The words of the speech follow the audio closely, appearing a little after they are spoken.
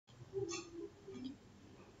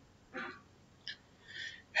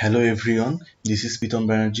Hello everyone, this is Pitom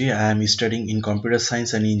Banerjee. I am studying in Computer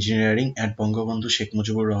Science and Engineering at Bangabandhu Sheikh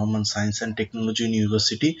Mujibur Rahman Science and Technology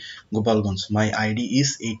University, Gopalganj. My ID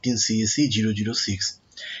is 18CAC006.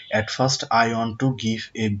 At first, I want to give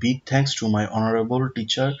a big thanks to my honorable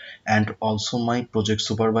teacher and also my project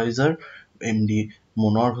supervisor, MD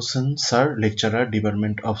Monar Hussain Sir, Lecturer,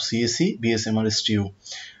 Department of CSE, BSMRSTU,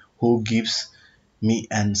 who gives me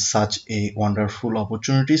and such a wonderful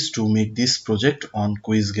opportunities to make this project on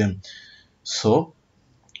quiz game. So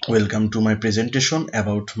welcome to my presentation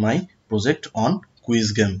about my project on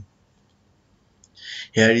quiz game.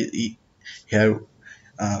 Here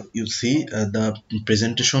you see the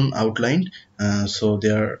presentation outlined. So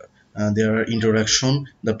there are introduction,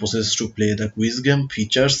 the process to play the quiz game,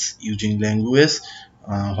 features, using language,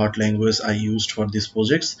 what language I used for these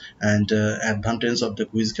projects, and advantage of the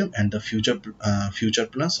quiz game, and the future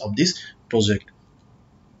plans of this project.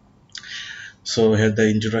 So here the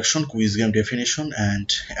introduction, quiz game definition,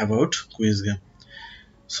 and about quiz game.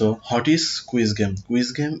 So what is quiz game?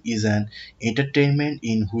 Quiz game is an entertainment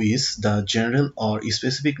in which the general or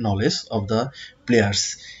specific knowledge of the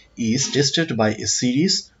players is tested by a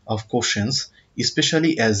series of questions,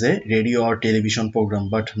 especially as a radio or television program.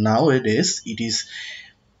 But nowadays it is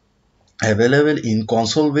available in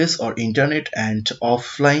console-based or internet and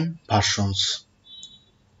offline versions.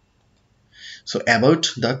 So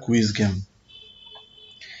about the quiz game.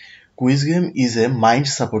 Quiz game is a mind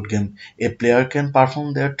support game. A player can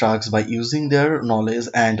perform their tasks by using their knowledge,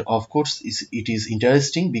 and of course it is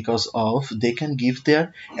interesting because of they can give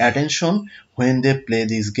their attention when they play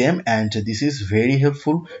this game, and this is very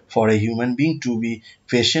helpful for a human being to be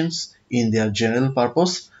patient in their general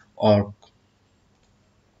purpose. Or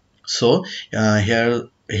so here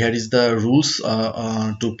is the rules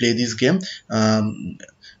to play this game.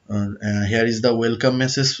 Here is the welcome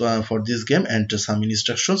message for this game and some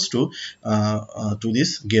instructions to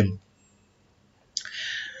this game.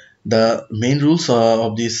 The main rules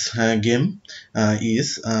of this game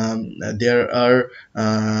is there are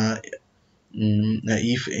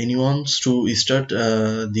if anyone wants to start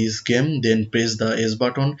this game, then press the S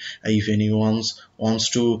button. If anyone wants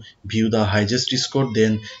to view the highest score,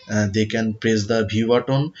 then they can press the view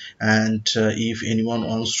button, and if anyone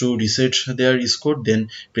wants to reset their score, then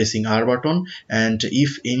pressing R button. And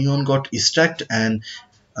if anyone got stuck and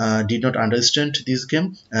did not understand this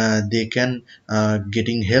game, they can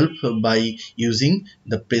getting help by using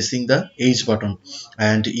the pressing the H button.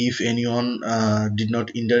 And if anyone did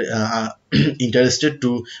not interested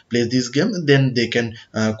to play this game, then they can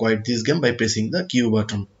quit this game by pressing the Q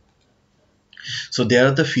button. So there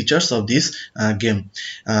are the features of this game.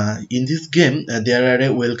 In this game there are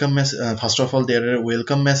a welcome message. First of all, there are a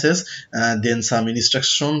welcome message, then some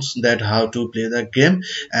instructions that how to play the game,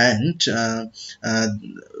 and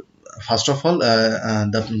first of all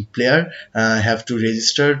the player have to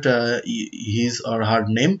register his or her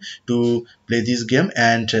name to play this game,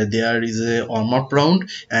 and there is a warm-up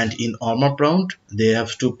round, and in warm-up round they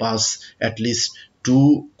have to pass at least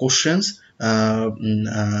 2 questions,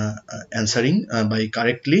 answering by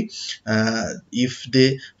correctly. If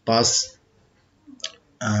they pass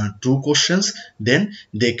 2 questions, then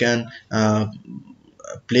they can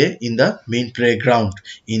play in the main playground.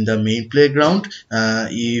 In the main playground,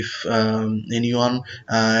 if anyone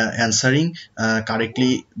answering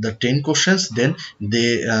correctly the 10 questions, then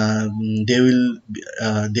they will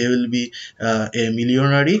be a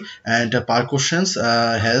millionaire, and per questions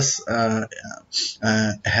has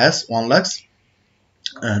 1 lakh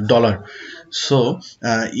dollar. So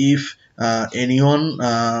if anyone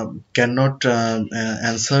cannot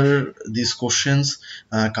answer these questions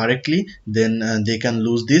correctly, then they can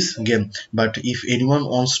lose this game. But if anyone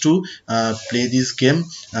wants to play this game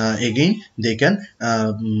again, they can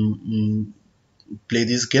play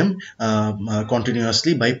this game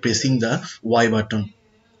continuously by pressing the Y button.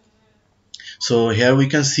 So here we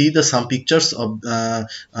can see the some pictures of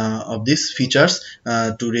these features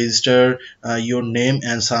to register your name,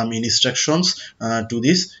 and some instructions to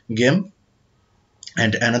this game.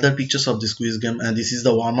 And another pictures of this quiz game, and this is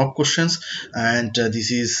the warm-up questions, and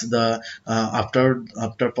this is the after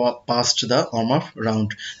past the warm-up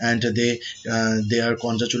round, and they are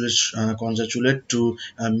congratulate to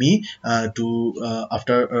me to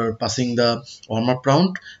after passing the warm-up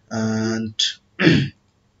round. And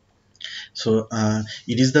so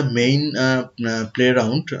it is the main play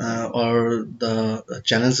round or the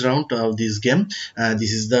challenge round of this game.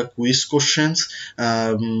 This is the quiz questions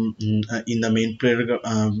in the main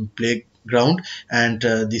playground, and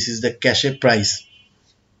this is the cash prize.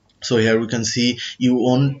 So here we can see you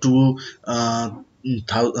own two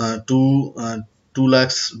 2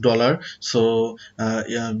 lakhs dollar. So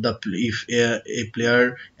yeah, if a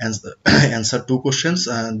player answer, answer two questions,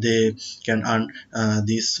 they can earn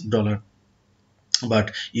this dollar.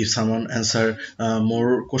 But if someone answer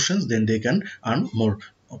more questions, then they can earn more.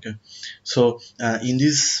 Okay, so in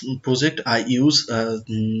this project I use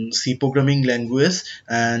C programming language,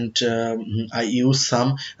 and I use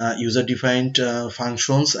some user defined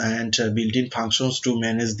functions and built-in functions to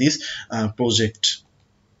manage this project.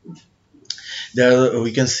 There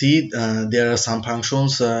we can see there are some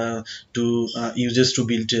functions to uses to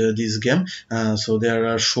build this game. So there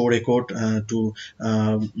are show record to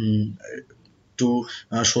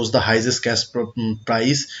shows the highest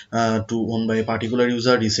price to own by a particular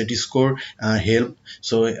user, reset score, help.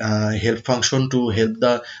 So help function to help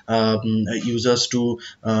the users to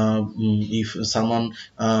if someone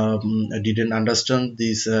didn't understand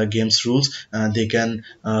these games rules, they can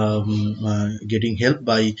getting help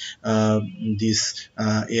by this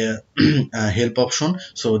help option.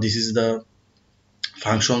 So this is the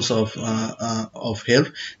functions of help.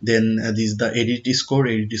 Then this is the edit score.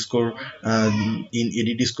 In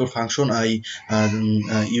edit score function I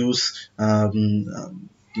use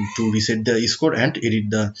to reset the score and edit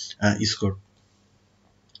the score.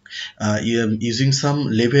 Using some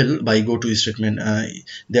level by go to statement.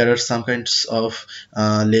 There are some kinds of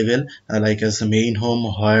level like as a main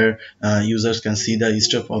home, where users can see the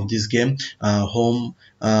stuff of this game. Home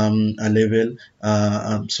level,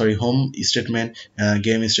 sorry, home statement,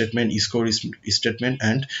 game statement, score statement,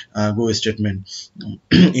 and go statement.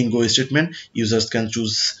 In go statement, users can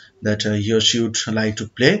choose that he or she would like to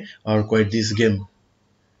play or quit this game.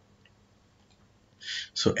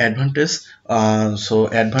 So advantage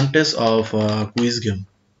of quiz game.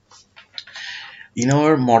 In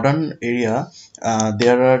our modern area,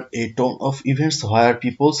 there are a ton of events where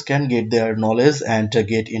people can get their knowledge and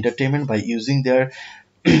get entertainment by using their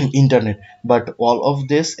internet. But all of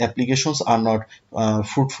these applications are not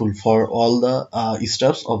fruitful for all the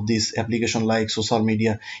stuffs of this application, like social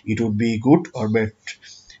media. It would be good or bad.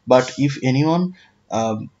 But if anyone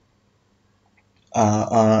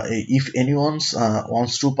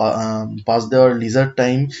wants to pass their leisure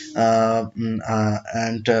time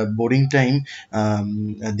and boring time,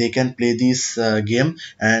 they can play this game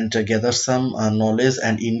and gather some knowledge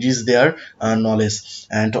and enrich their knowledge,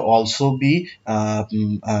 and also be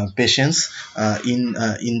patience in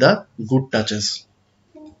the good touches.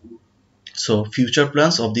 So future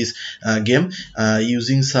plans of this game,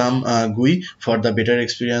 using some GUI for the better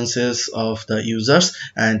experiences of the users,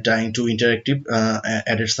 and trying to interactive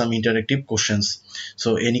added some interactive questions.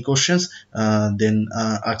 So any questions, then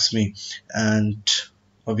ask me. And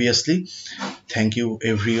obviously, thank you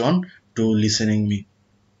everyone to listening me.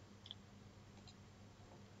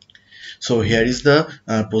 So here is the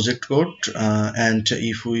project code, and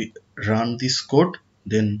if we run this code,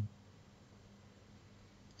 then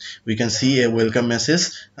we can see a welcome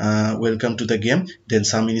message, welcome to the game, then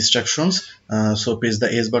some instructions. So press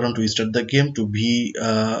the S button to start the game, to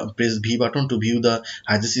press V button to view the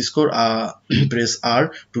highest score, press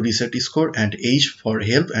R to reset score, and H for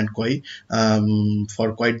help, and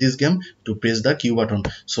for quit this game to press the Q button.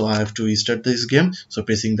 So I have to start this game, so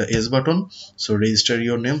pressing the S button. So register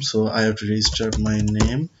your name, so I have to register my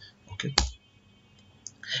name. Okay,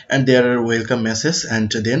 and there are welcome messages,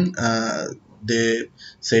 and then they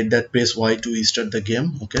said that press Y to start the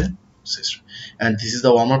game. Okay, and this is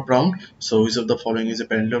the warm-up round. So which of the following is a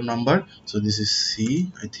random number? So this is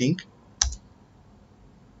C, I think.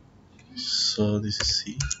 So this is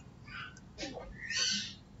C.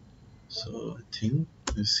 So I think,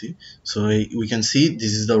 let's see. So we can see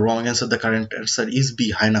this is the wrong answer. The correct answer is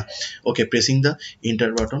B, hyena. Okay, pressing the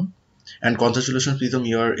enter button. And congratulations, Pritham,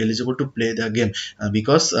 you are eligible to play the game,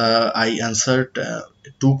 because I answered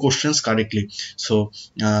two questions correctly. So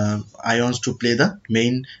I want to play the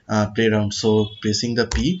main play round. So pressing the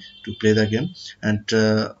P to play the game, and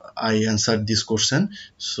I answered this question.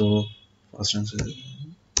 So first answer.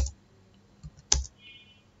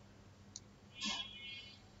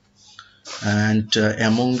 And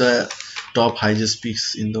among the top highest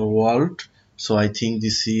peaks in the world, so I think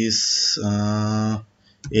this is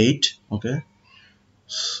 8. Okay,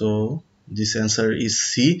 so this answer is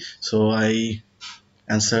C, so I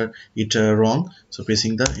answer it wrong. So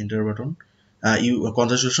pressing the enter button, you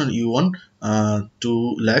congratulations, you won 2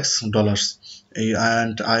 lakhs dollars.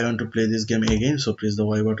 And I want to play this game again, so press the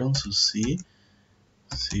Y button. So C,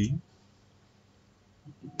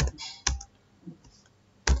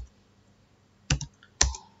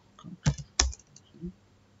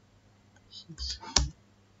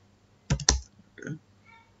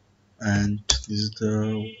 and this is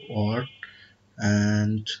the word,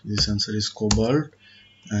 and this answer is Cobalt,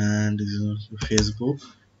 and this is Facebook.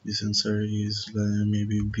 This answer is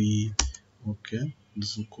maybe B. Okay,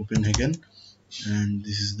 this is Copenhagen, and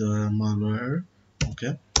this is the malware.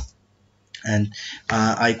 Okay, and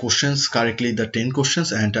I questions correctly the 10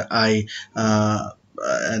 questions, and I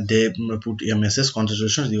they put a message,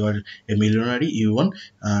 congratulations, you are a millionaire, you won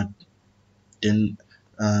 10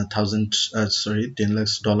 thousand sorry 10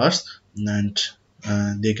 lakhs dollars, and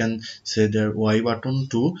they can say their Y button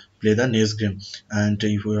to play the next game. And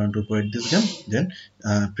if we want to quit this game, then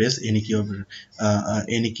press any key of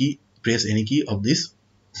any key, press any key of this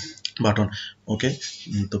button. Okay,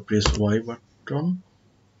 so press Y button.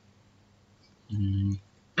 Mm,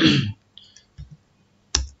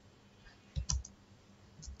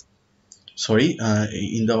 sorry,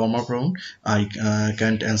 in the warm-up round I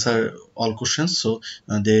can't answer all questions, so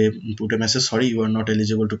they put a message, sorry, you are not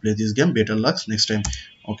eligible to play this game, better luck next time.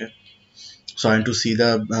 Okay, so I want to see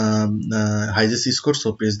the highest score,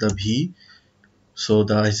 so press the V. So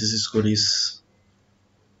the highest score is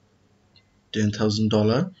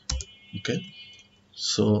 $10,000. Okay,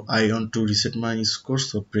 so I want to reset my score,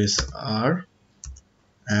 so press R,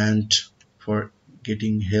 and for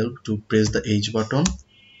getting help to press the H button,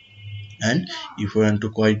 and if you want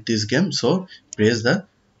to quit this game, so press the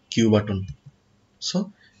Q button.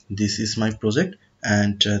 So this is my project,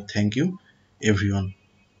 and thank you everyone.